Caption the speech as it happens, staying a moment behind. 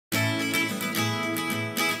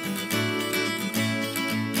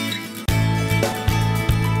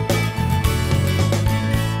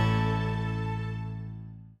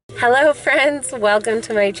Hello friends, welcome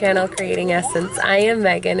to my channel Creating Essence. I am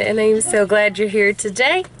Megan and I'm so glad you're here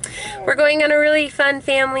today. We're going on a really fun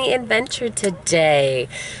family adventure today.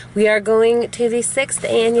 We are going to the 6th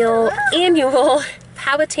annual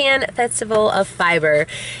Powhatan Festival of Fiber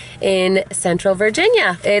in Central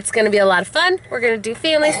Virginia. It's going to be a lot of fun. We're going to do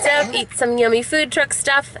family stuff, eat some yummy food truck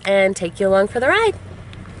stuff, and take you along for the ride.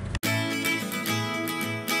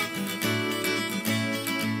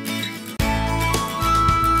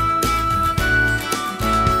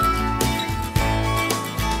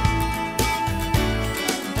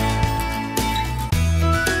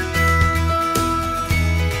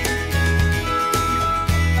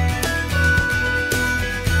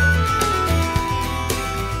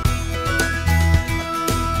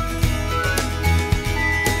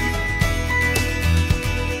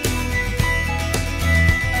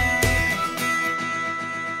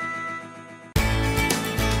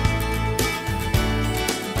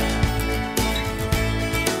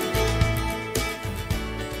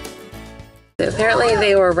 Apparently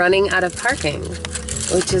they were running out of parking,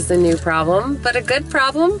 which is a new problem, but a good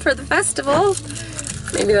problem for the festival.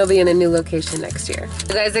 Maybe they'll be in a new location next year.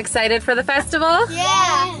 You guys excited for the festival?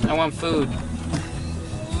 Yeah! I want food.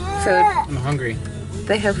 Food. I'm hungry.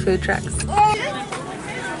 They have food trucks.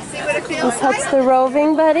 This helps the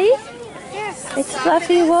roving, buddy. It's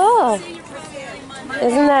fluffy wool.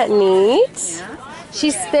 Isn't that neat?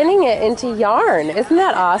 She's spinning it into yarn. Isn't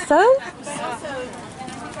that awesome?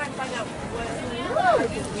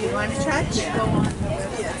 You want to touch?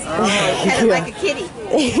 Oh, kind of like a kitty.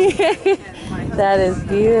 That is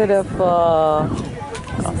beautiful.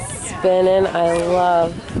 Spinning. I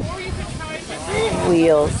love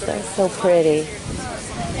wheels. They're so pretty.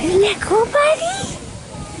 Isn't that cool, buddy?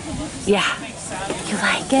 Yeah. You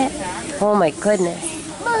like it? Oh my goodness.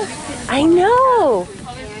 I know.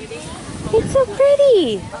 It's so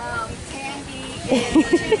pretty.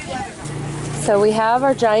 So we have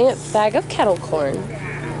our giant bag of kettle corn.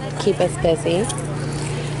 Keep us busy.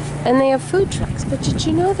 And they have food trucks. But did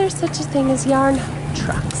you know there's such a thing as yarn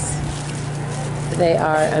trucks? They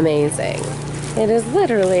are amazing. It is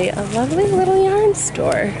literally a lovely little yarn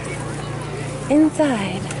store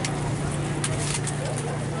inside.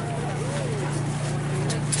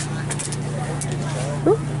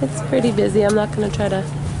 Ooh, it's pretty busy. I'm not going to try to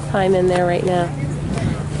climb in there right now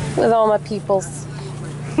with all my peoples.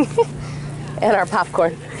 And our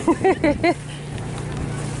popcorn.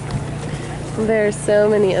 There's so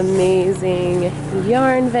many amazing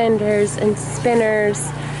yarn vendors and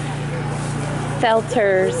spinners,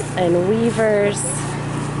 felters and weavers.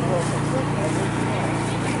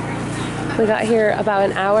 We got here about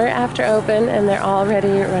an hour after open and they're already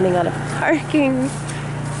running out of parking.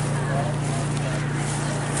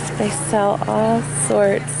 They sell all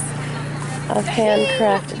sorts of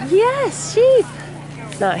handcrafted. Yes, sheep!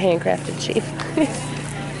 Not handcrafted sheep.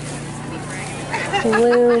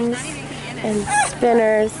 Looms and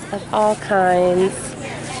spinners of all kinds.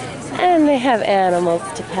 And they have animals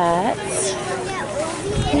to pet.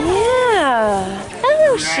 Yeah.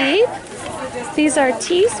 Hello, sheep. These are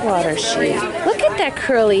Teeswater sheep. Look at that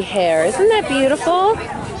curly hair. Isn't that beautiful?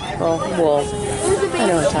 Oh, wool. I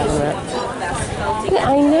know what I'm talking about.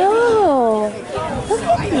 I know. Look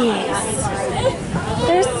at these.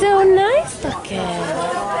 They're so nice looking.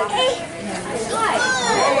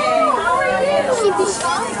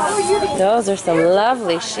 Those are some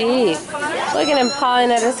lovely sheep. Look at him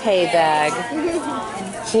pawing at his hay bag.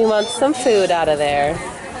 He wants some food out of there.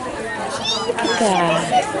 Look at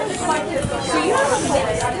that.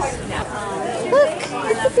 Look,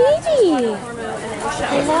 it's a baby.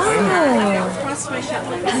 Hello.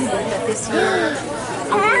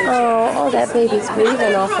 Oh, that baby's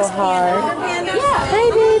breathing awful hard. Hi,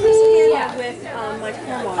 baby.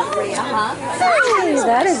 Hey,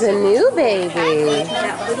 that is a new baby.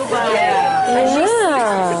 Yeah.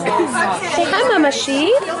 Say hi, Mama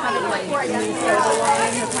Sheep.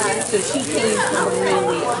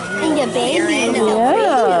 And a baby.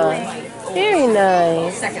 Yeah. Very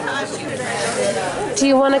nice. Do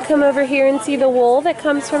you want to come over here and see the wool that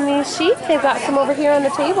comes from these sheep? They've got some over here on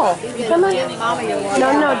the table. Come on.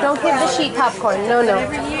 No, no, don't give the sheep popcorn. No, no.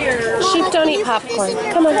 Sheep don't eat popcorn.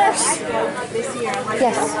 Come on. Yes.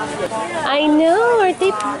 I know. Aren't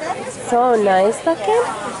they so nice looking?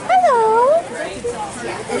 Hello.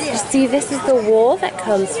 See, this is the wool that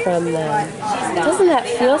comes from them. Doesn't that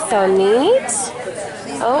feel so neat?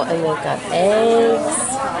 Oh, and they've got eggs.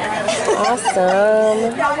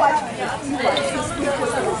 Awesome.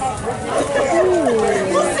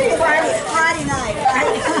 We'll see Friday night.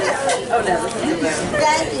 Oh, no.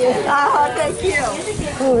 Thank you. Oh, thank you.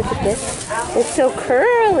 Oh, look at this. It's so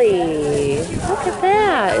curly. Look at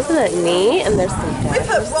that. Isn't that neat? And there's some We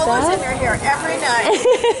put rollers in their hair every night.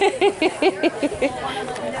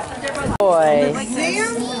 Boy. See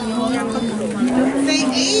them? They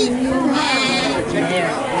eat.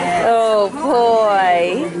 Oh,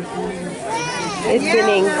 boy. It's an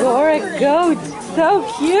Angora goat. So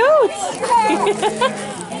cute.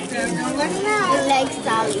 Like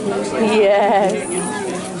Sally. Yes.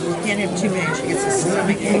 Can't have too many. She gets a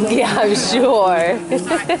stomach ache. Yeah, I'm sure.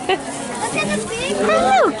 Look at the big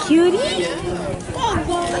Hello, cutie.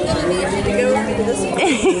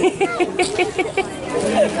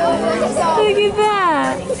 Look at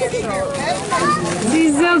that.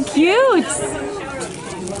 She's so cute.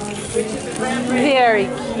 Very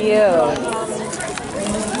cute.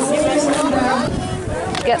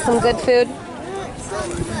 Get some good food?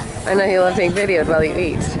 I know you love being videoed while you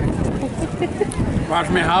eat. Watch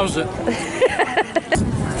me house it.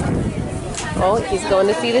 Oh, he's going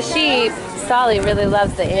to see the sheep. Sally really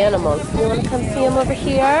loves the animals. You want to come see him over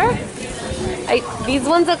here? These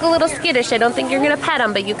ones look a little skittish. I don't think you're going to pet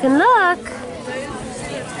them, but you can look.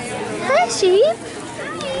 Hi, sheep.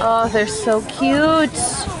 Oh, they're so cute.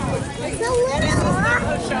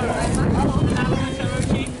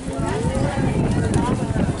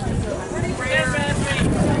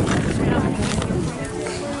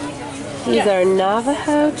 These are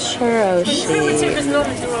Navajo churro sheep.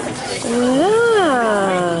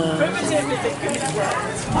 Wow.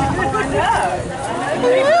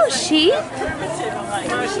 Hello, sheep.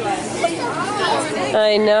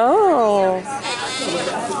 I know.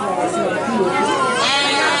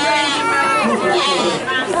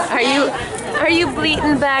 Are you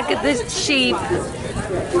bleating back at the sheep?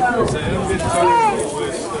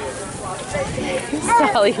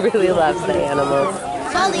 Sally really loves the animals.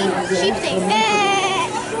 Sally, sheep say,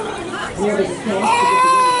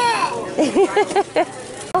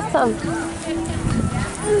 Awesome.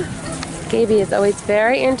 Gaby is always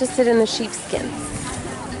very interested in the sheepskin.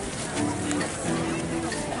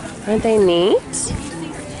 Aren't they neat?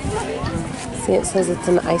 See, it says it's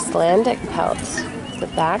an Icelandic pelt. The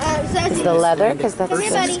back is the leather because that's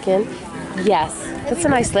the skin. Yes, that's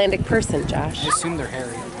an Icelandic person, Josh. I assume they're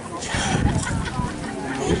hairy.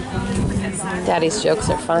 Daddy's jokes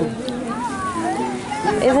are fun.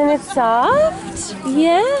 Isn't it soft?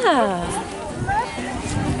 Yeah.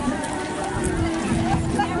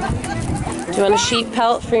 Do you want a sheep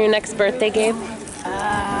pelt for your next birthday, Gabe?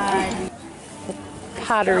 The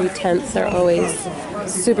pottery tents are always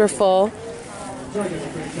super full.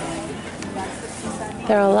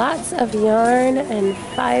 There are lots of yarn and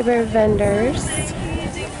fiber vendors.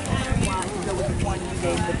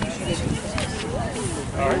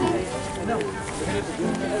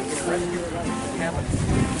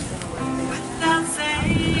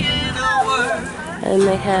 And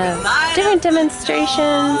they have different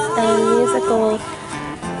demonstrations and musical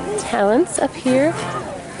talents up here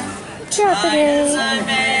throughout the day.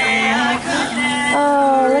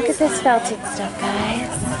 Oh, look at this felted stuff, guys.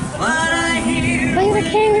 Look at the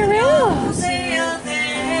kangaroos. Look at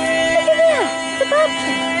that. It's a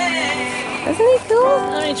bobcat. Isn't he cool?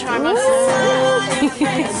 Let me try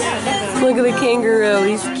Look at the kangaroo.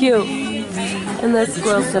 He's cute. And that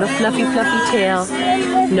squirrel's got a fluffy, fluffy tail.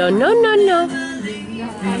 No, no, no, no.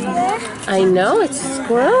 I know, it's a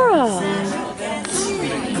squirrel.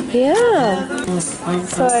 Yeah.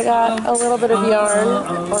 So I got a little bit of yarn,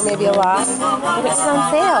 or maybe a lot, but it was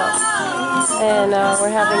on sale. And we're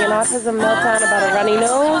having an autism meltdown about a runny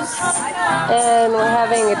nose, and we're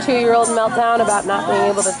having a 2-year-old meltdown about not being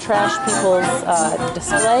able to trash people's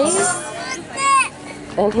displays.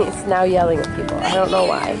 And he's now yelling at people. I don't know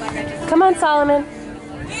why. Come on, Solomon.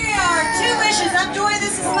 Here are 2 wishes. I'm Joy.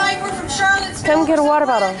 This is Mike. We're from Charlottesville. Come get a water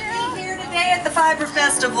bottle. Here today at the Fiber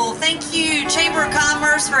Festival. Thank you, Chamber of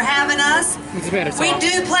Commerce, for having us. We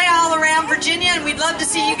do play all around Virginia, and we'd love to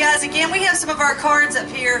see you guys again. We have some of our cards up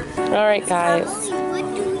here. All right, guys. What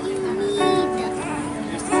do you need?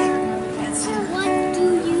 What do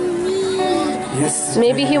you need?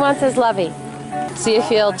 Maybe he wants his Lovey. See if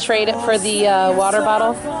he'll trade it for the water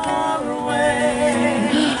bottle.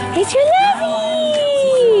 It's your Lovey!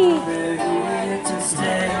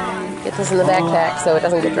 Get this in the backpack so it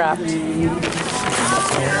doesn't get dropped.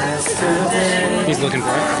 He's looking for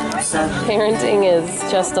it. Parenting is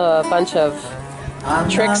just a bunch of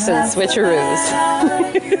tricks and switcheroos.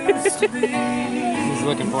 He's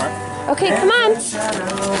looking for it. Okay, come on.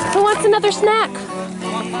 Who wants another snack?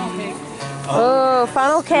 Oh,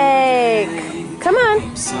 funnel cake. Come on.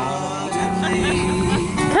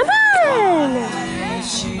 Come on.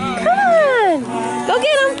 Come on. Go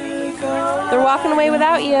get him. They're walking away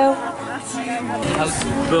without you.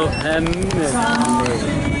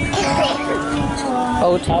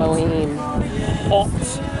 Otoim.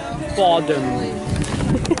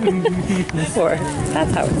 Or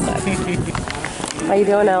that's how it's said. How you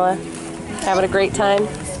doing, Ella? Having a great time?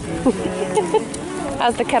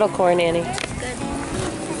 How's the kettle corn, Annie?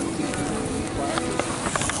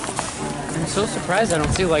 I'm so surprised I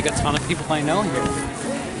don't see like a ton of people I know here.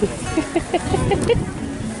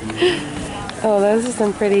 Oh, those are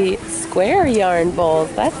some pretty square yarn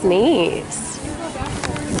bowls. That's neat.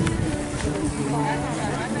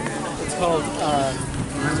 It's called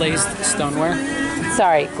glazed stoneware.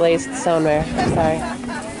 Sorry, glazed stoneware. Sorry.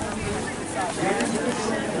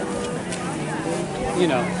 You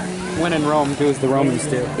know, when in Rome, do as the Romans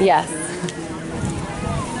do. Yes.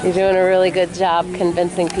 You're doing a really good job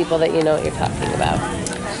convincing people that you know what you're talking about.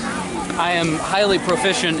 I am highly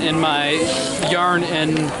proficient in my yarn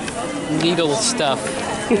and needle stuff.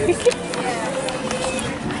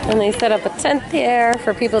 And they set up a tent here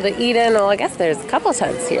for people to eat in. Well, I guess there's a couple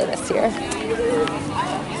tents here this year.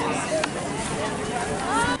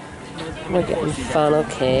 We're getting funnel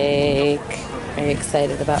cake. Are you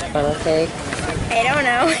excited about funnel cake? I don't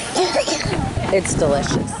know. It's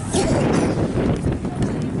delicious.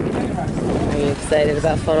 Are you excited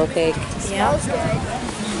about funnel cake? Smells good.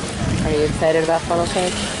 Are you excited about funnel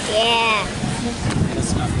cake? Yeah.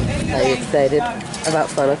 Are you excited about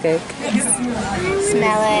funnel cake?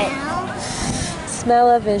 Smell it.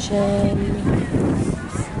 Smell-o-vision.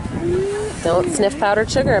 Don't sniff powdered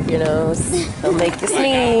sugar up your nose. It'll make you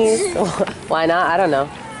sneeze. Why not? I don't know.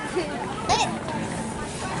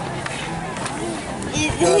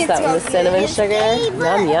 What's that one? The cinnamon sugar?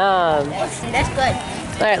 Yum, yum. That's good.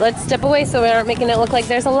 All right, let's step away so we aren't making it look like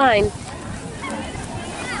there's a line.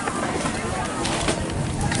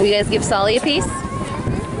 Will you guys give Solly a piece?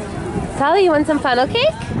 Solly, you want some funnel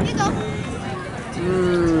cake? Here you go.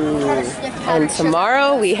 And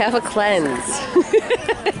tomorrow we have a cleanse.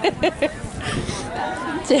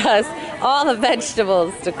 Just all the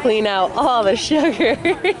vegetables to clean out all the sugar.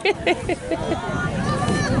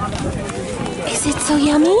 Is it so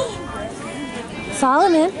yummy?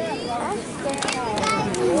 Solomon?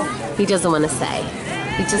 He doesn't want to say.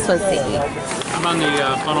 He just wants to eat. I'm on the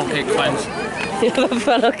funnel cake cleanse. The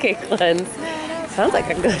funnel cake cleanse. Sounds like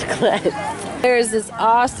a good cleanse. There's this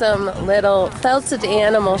awesome little felted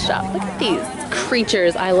animal shop. Look at these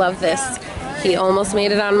creatures. I love this. He almost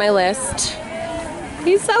made it on my list.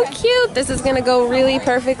 He's so cute. This is going to go really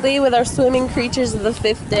perfectly with our swimming creatures of the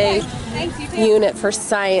 5th day unit for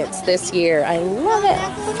science this year. I love it.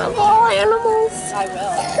 I love all animals. I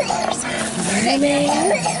will.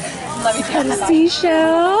 Let me got a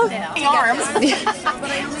seashell. Arms.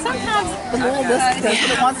 Sometimes the little disc does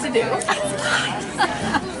what it wants to do.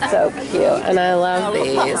 So cute, and I love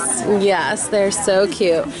these. Yes, they're so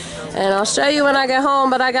cute. And I'll show you when I get home,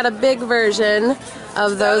 but I got a big version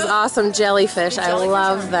of those awesome jellyfish. I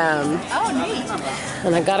love them. Oh, neat.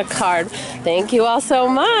 And I got a card. Thank you all so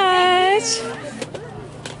much.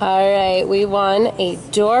 All right, we won a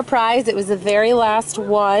door prize. It was the very last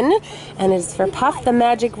one, and it's for Puff the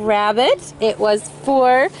Magic Rabbit. It was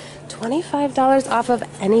for $25 off of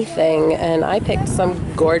anything, and I picked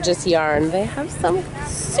some gorgeous yarn. They have some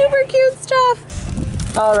super cute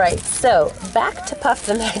stuff. All right, so back to Puff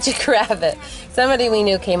the Magic Rabbit. Somebody we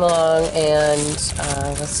knew came along and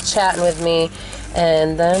was chatting with me,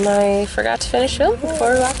 and then I forgot to finish filming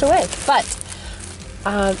before we walked away. But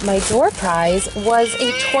my door prize was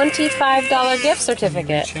a $25 gift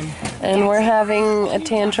certificate, and we're having a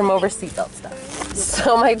tantrum over seatbelt stuff.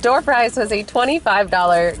 So my door prize was a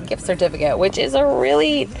 $25 gift certificate, which is a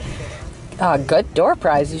really good door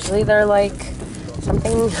prize. Usually they're like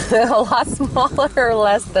something a lot smaller or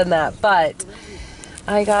less than that, but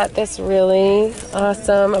I got this really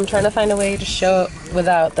awesome. I'm trying to find a way to show it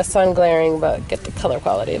without the sun glaring, but get the color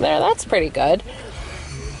quality in there. That's pretty good.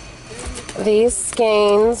 These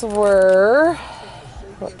skeins were,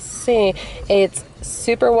 let's see, it's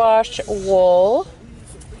superwash wool,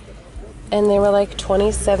 and they were like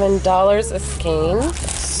 $27 a skein,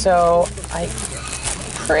 so I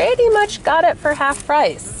pretty much got it for half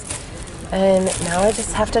price. And now I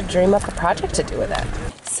just have to dream up a project to do with it.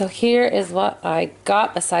 So here is what I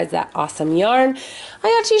got besides that awesome yarn. I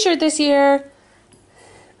got a t-shirt this year.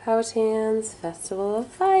 Powhatan Festival of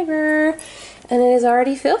Fiber. And it is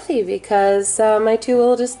already filthy because my two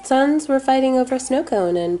oldest sons were fighting over a snow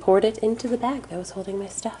cone and poured it into the bag that was holding my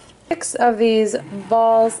stuff. 6 of these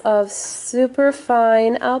balls of super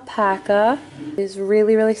fine alpaca. It is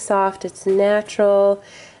really, really soft. It's natural.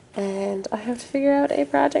 And I have to figure out a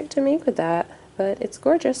project to make with that. but it's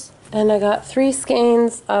gorgeous. And I got 3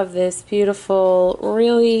 skeins of this beautiful,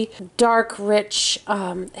 really dark, rich,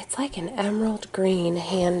 it's like an emerald green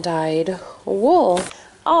hand-dyed wool.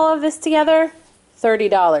 All of this together,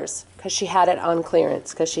 $30, because she had it on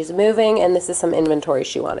clearance, because she's moving, and this is some inventory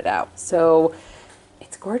she wanted out. So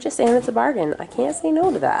it's gorgeous and it's a bargain. I can't say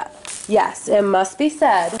no to that. Yes, it must be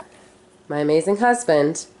said, my amazing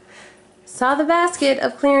husband saw the basket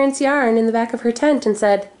of clearance yarn in the back of her tent and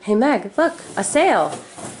said, "Hey Meg, look, a sale."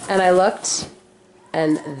 And I looked,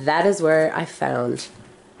 and that is where I found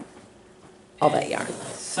all that yarn.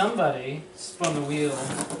 Somebody spun the wheel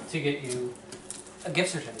to get you a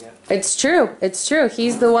gift certificate. It's true. It's true.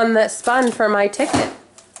 He's the one that spun for my ticket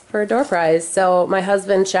for a door prize. So my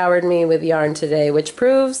husband showered me with yarn today, which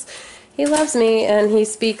proves he loves me and he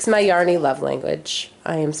speaks my yarny love language.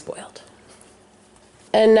 I am spoiled.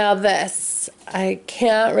 And now this. I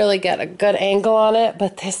can't really get a good angle on it,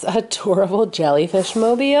 but this adorable jellyfish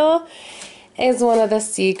mobile is one of the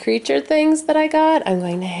sea creature things that I got. I'm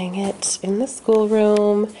going to hang it in the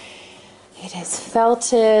schoolroom. It is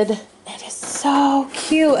felted. It is so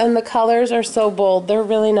cute, and the colors are so bold. They're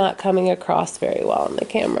really not coming across very well on the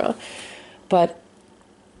camera, but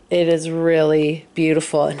it is really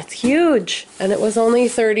beautiful, and it's huge, and it was only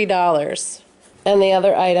 $30. And the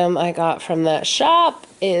other item I got from that shop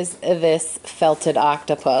is this felted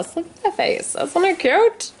octopus. Look at that face. Isn't it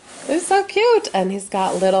cute? It's so cute. And he's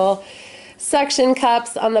got little suction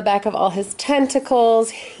cups on the back of all his tentacles.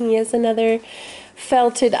 He has another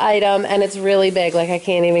felted item, and it's really big. Like, I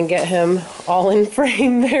can't even get him all in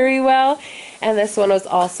frame very well. And this one was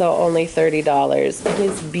also only $30. It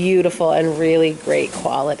is beautiful and really great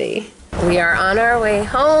quality. We are on our way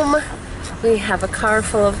home. We have a car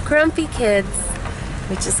full of grumpy kids,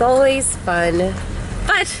 which is always fun,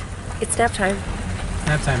 but it's nap time.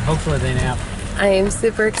 Nap time. Hopefully they nap. I am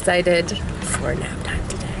super excited for nap time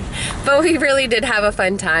today. But we really did have a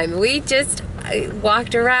fun time. We just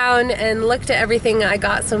walked around and looked at everything. I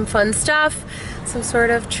got some fun stuff, some sort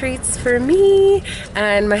of treats for me,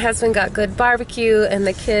 and my husband got good barbecue, and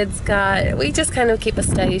the kids got, we just kind of keep a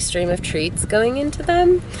steady stream of treats going into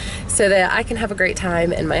them so that I can have a great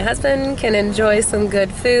time and my husband can enjoy some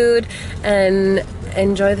good food and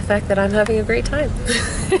enjoy the fact that I'm having a great time.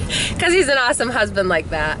 Because he's an awesome husband like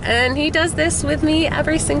that, and he does this with me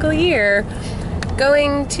every single year,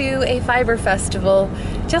 going to a fiber festival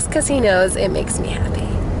just because he knows it makes me happy.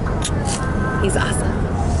 He's awesome.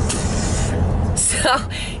 So,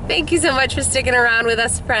 thank you so much for sticking around with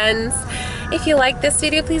us, friends. If you like this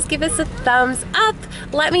video, please give us a thumbs up.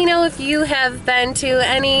 Let me know if you have been to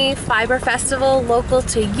any fiber festival local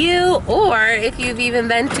to you, or if you've even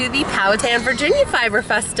been to the Powhatan, Virginia Fiber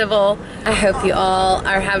Festival. I hope you all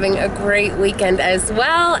are having a great weekend as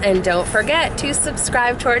well, and don't forget to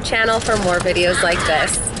subscribe to our channel for more videos like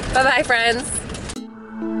this. Bye-bye, friends.